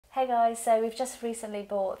Hey guys, so we've just recently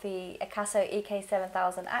bought the Akaso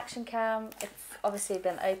EK7000 action cam. It's obviously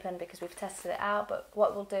been open because we've tested it out, but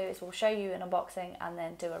what we'll do is we'll show you an unboxing and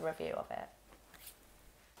then do a review of it.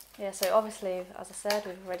 Yeah, so obviously, as I said,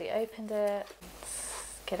 we've already opened it.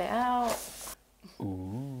 Let's get it out.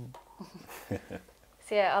 Ooh.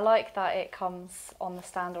 So yeah, I like that it comes on the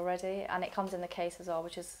stand already and it comes in the case as well,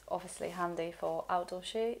 which is obviously handy for outdoor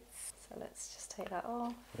shoots. So let's just take that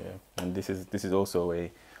off. Yeah, and this is also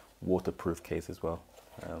a waterproof case as well.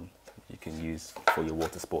 You can use for your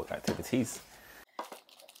water sport activities.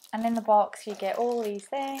 And in the box you get all these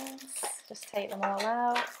things. Just take them all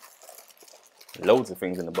out. Loads of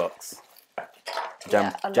things in the box.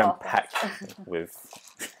 JamPak with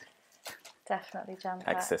definitely JamPak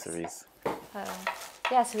accessories.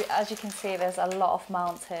 Yeah, so as you can see, there's a lot of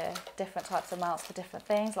mounts here, different types of mounts for different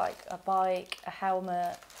things, like a bike, a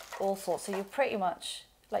helmet, all sorts. So you're pretty much,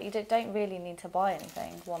 like, you don't really need to buy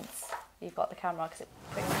anything once you've got the camera, because it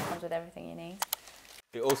pretty much comes with everything you need.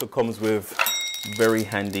 It also comes with very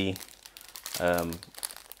handy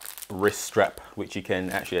wrist strap, which you can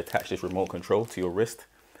actually attach this remote control to your wrist.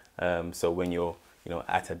 So when you're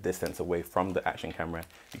at a distance away from the action camera,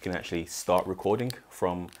 you can actually start recording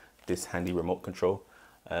from this handy remote control.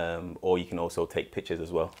 Or you can also take pictures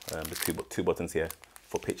as well. There's two buttons here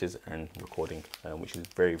for pictures and recording, which is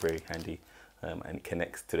very, very handy, and it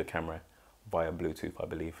connects to the camera via Bluetooth, I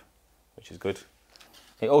believe, which is good.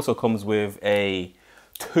 It also comes with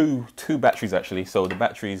two batteries actually. So the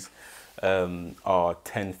batteries are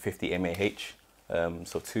 1050 mAh,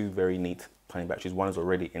 so two very neat tiny batteries. One is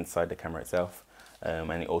already inside the camera itself,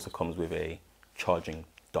 and it also comes with a charging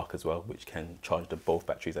dock as well, which can charge both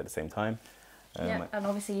batteries at the same time. Yeah, and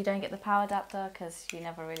obviously you don't get the power adapter because you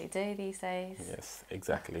never really do these days. Yes,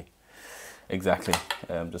 exactly.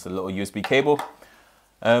 Just a little USB cable.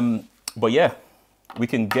 But yeah, we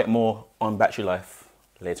can get more on battery life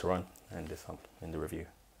later on in the review.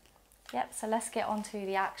 Yep, so let's get on to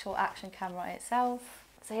the actual action camera itself.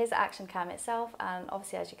 So here's the action cam itself, and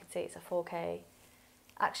obviously as you can see it's a 4K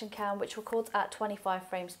action cam which records at 25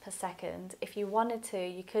 frames per second. If you wanted to,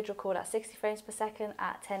 you could record at 60 frames per second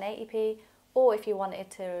at 1080p, or if you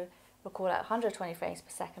wanted to record at 120 frames per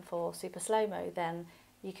second for super slow-mo, then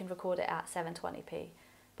you can record it at 720p.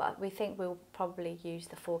 But we think we'll probably use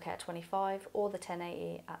the 4K at 25 or the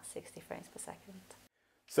 1080 at 60 frames per second.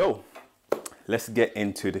 So let's get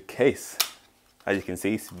into the case. As you can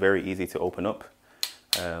see, it's very easy to open up,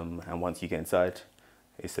 and once you get inside,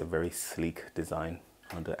 it's a very sleek design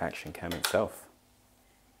on the action cam itself.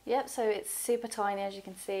 Yep, so it's super tiny, as you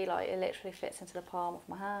can see, like it literally fits into the palm of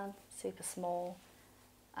my hand, super small.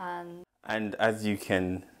 And as you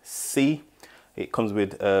can see, it comes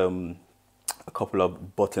with a couple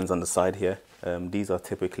of buttons on the side here. These are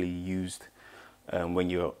typically used when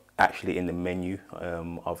you're actually in the menu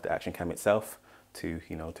of the action cam itself to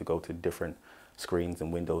go to different screens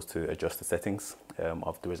and windows to adjust the settings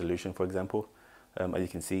of the resolution, for example. As you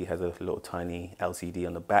can see, it has a little tiny LCD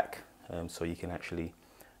on the back, so you can actually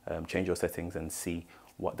change your settings and see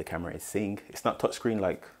what the camera is seeing. It's not touchscreen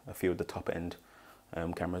like a few of the top end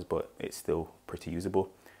cameras, but it's still pretty usable.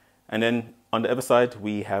 And then on the other side,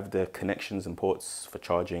 we have the connections and ports for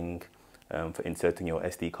charging, for inserting your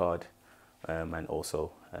SD card, and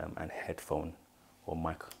also a headphone or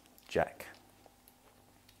mic jack.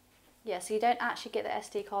 yeah, so you don't actually get the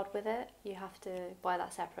SD card with it, you have to buy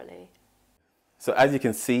that separately. So as you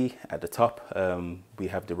can see at the top, we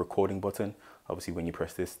have the recording button. Obviously when you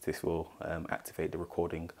press this will activate the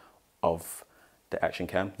recording of the action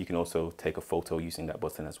cam. You can also take a photo using that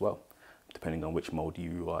button as well, depending on which mode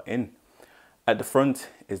you are in. At the front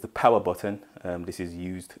is the power button. This is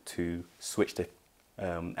used to switch the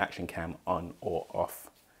action cam on or off,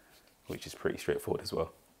 which is pretty straightforward as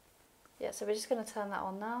well. Yeah, so we're just going to turn that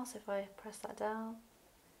on now, so if I press that down.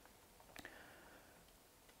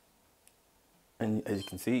 And as you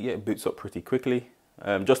can see, yeah, it boots up pretty quickly.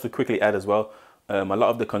 Just to quickly add as well, a lot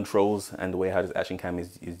of the controls and the way how this action cam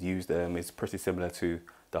is used is pretty similar to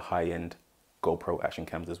the high-end GoPro action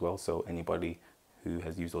cams as well. So anybody who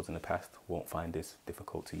has used those in the past won't find this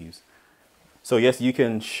difficult to use. So yes, you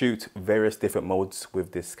can shoot various different modes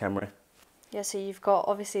with this camera. Yeah, so you've got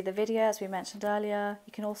obviously the video, as we mentioned earlier.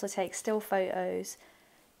 You can also take still photos.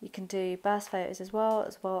 You can do burst photos as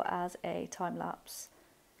well as a time lapse.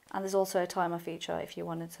 And there's also a timer feature if you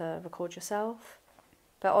wanted to record yourself.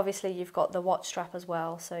 But obviously you've got the watch strap as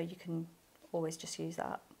well, so you can always just use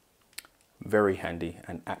that. Very handy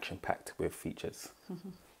and action-packed with features.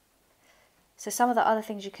 So some of the other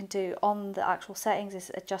things you can do on the actual settings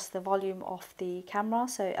is adjust the volume of the camera.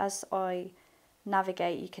 So as I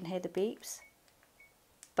navigate, you can hear the beeps.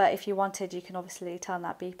 But if you wanted, you can obviously turn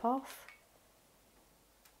that beep off.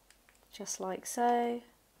 Just like so.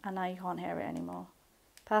 And now you can't hear it anymore.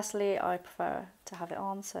 Personally, I prefer to have it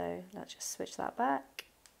on, so let's just switch that back.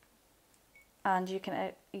 And you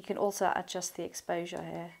can also adjust the exposure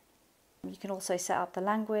here. You can also set up the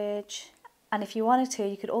language. And if you wanted to,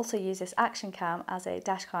 you could also use this action cam as a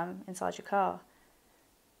dash cam inside your car.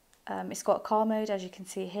 It's got car mode, as you can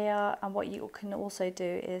see here, and what you can also do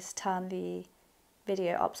is turn the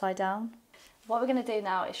video upside down. What we're going to do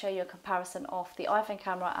now is show you a comparison of the iPhone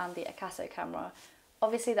camera and the Akaso camera.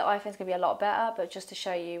 Obviously the iPhone's going to be a lot better, but just to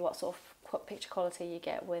show you what sort of picture quality you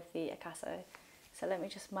get with the Akaso. So let me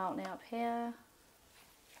just mount it up here.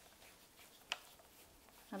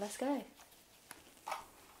 And let's go.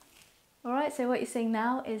 Alright, so what you're seeing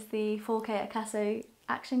now is the 4K Akaso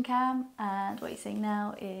action cam, and what you're seeing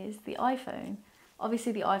now is the iPhone.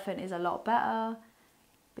 Obviously the iPhone is a lot better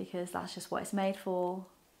because that's just what it's made for.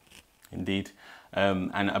 Indeed.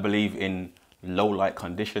 And I believe in low light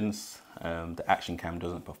conditions, the action cam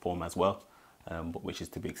doesn't perform as well, but which is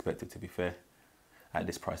to be expected, to be fair, at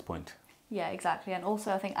this price point. Yeah, exactly. And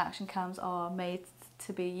also I think action cams are made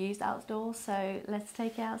to be used outdoors, so let's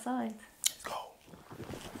take it outside. Let's go.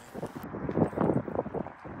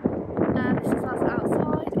 And this is us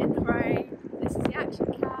outside in the rain. This is the action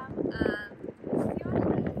cam, and this is the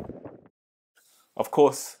iPhone. Of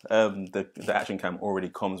course, the action cam already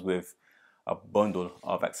comes with a bundle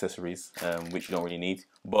of accessories, which you don't really need.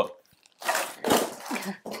 But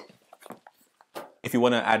if you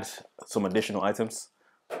want to add some additional items,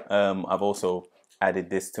 I've also added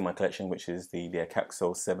this to my collection, which is the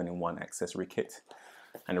Akaso 7-in-1 accessory kit.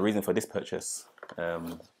 And the reason for this purchase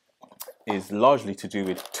is largely to do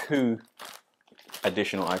with two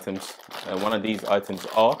additional items. One of these items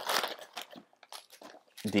are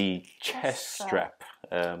the chest strap.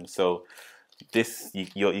 So this you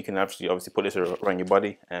can obviously put this around your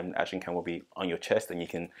body, and action cam will be on your chest, and you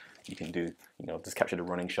can do, just capture the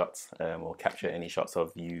running shots, or capture any shots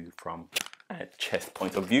of you from a chest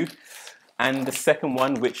point of view. And the second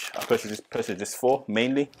one, which I purchased this for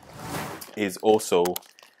mainly, is also,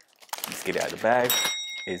 let's get it out of the bag,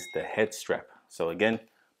 is the head strap. So again,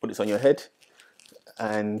 put this on your head,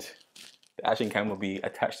 and the action cam will be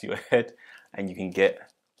attached to your head, and you can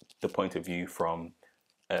get the point of view from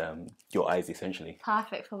your eyes, essentially.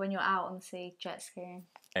 Perfect for when you're out on the sea jet skiing.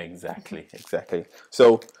 Exactly, exactly.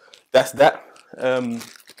 So that's that.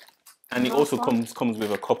 And it also comes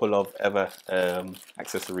with a couple of other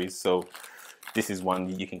accessories. So this is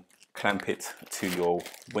one, you can clamp it to your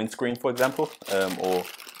windscreen, for example, or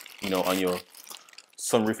on your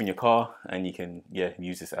sunroof in your car, and you can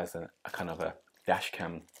use this as a kind of a dash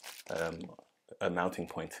cam, a mounting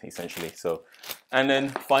point, essentially. So, and then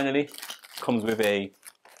finally comes with a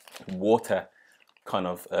water kind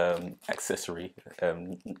of accessory.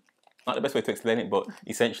 Not the best way to explain it, but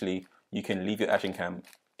essentially you can leave your action cam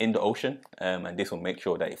in the ocean, and this will make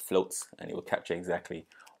sure that it floats, and it will capture exactly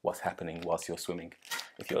what's happening whilst you're swimming,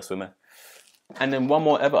 if you're a swimmer. And then one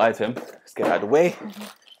more other item, let's get out of the way.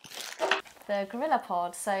 The Gorilla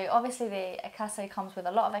Pod. So obviously the Akaso comes with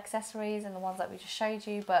a lot of accessories and the ones that we just showed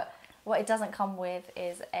you, but what it doesn't come with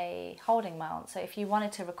is a holding mount. So if you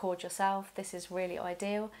wanted to record yourself, this is really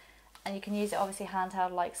ideal, and you can use it obviously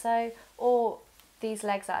handheld like so, or these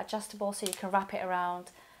legs are adjustable, so you can wrap it around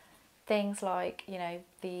things like,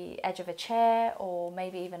 the edge of a chair, or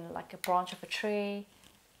maybe even like a branch of a tree,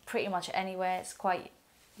 pretty much anywhere. It's quite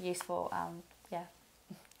useful, yeah.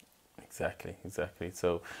 Exactly.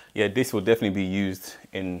 So yeah, this will definitely be used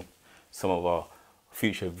in some of our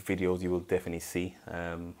future videos. You will definitely see.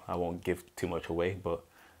 I won't give too much away, but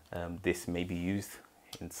this may be used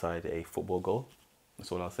inside a football goal.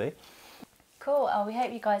 That's all I'll say. Cool, we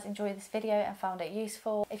hope you guys enjoyed this video and found it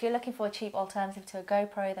useful. If you're looking for a cheap alternative to a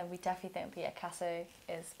GoPro, then we definitely think the Akaso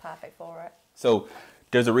is perfect for it. So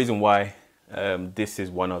there's a reason why this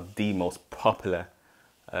is one of the most popular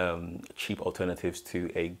cheap alternatives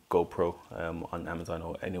to a GoPro on Amazon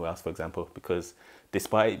or anywhere else, for example, because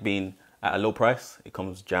despite it being at a low price, it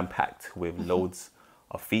comes jam-packed with loads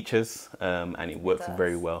of features, and it works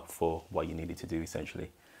very well for what you needed to do,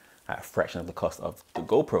 essentially, at a fraction of the cost of the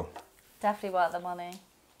GoPro. Definitely worth the money.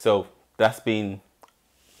 So that's been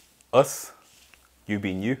us, you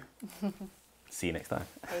being you. See you next time.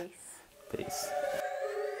 Peace. Peace.